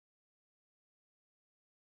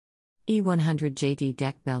E100 JD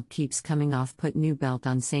deck belt keeps coming off. Put new belt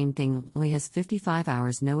on same thing. Only has 55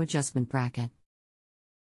 hours. No adjustment bracket.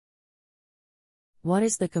 What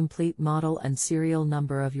is the complete model and serial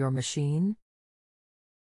number of your machine?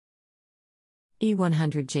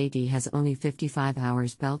 E100 JD has only 55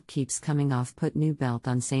 hours. Belt keeps coming off. Put new belt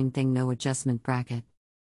on same thing. No adjustment bracket.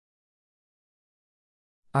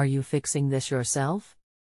 Are you fixing this yourself?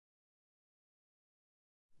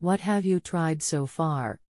 What have you tried so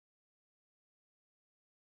far?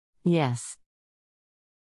 Yes.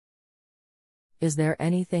 Is there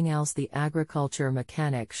anything else the agriculture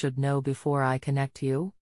mechanic should know before I connect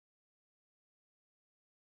you?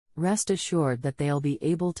 Rest assured that they'll be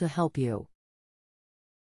able to help you.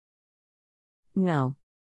 No.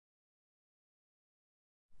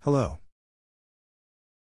 Hello.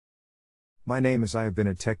 My name is I have been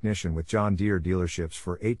a technician with John Deere dealerships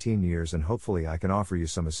for 18 years and hopefully I can offer you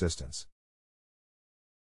some assistance.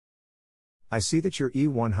 I see that your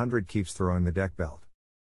E100 keeps throwing the deck belt.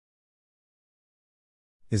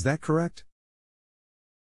 Is that correct?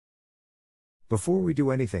 Before we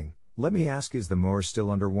do anything, let me ask, is the mower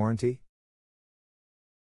still under warranty?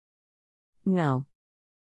 No.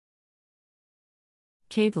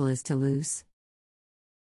 Cable is too loose.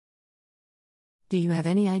 Do you have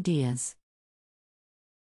any ideas?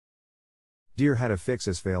 Deere had a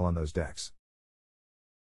fix-as fail on those decks.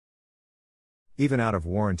 Even out of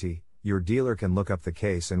warranty, your dealer can look up the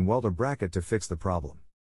case and weld a bracket to fix the problem.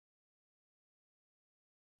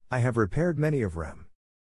 I have repaired many of them.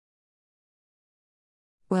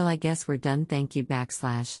 Well, I guess we're done. Thank you.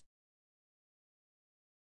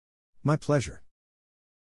 My pleasure.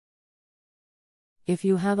 If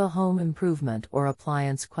you have a home improvement or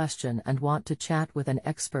appliance question and want to chat with an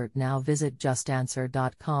expert now, visit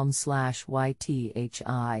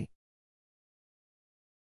JustAnswer.com/YTHI.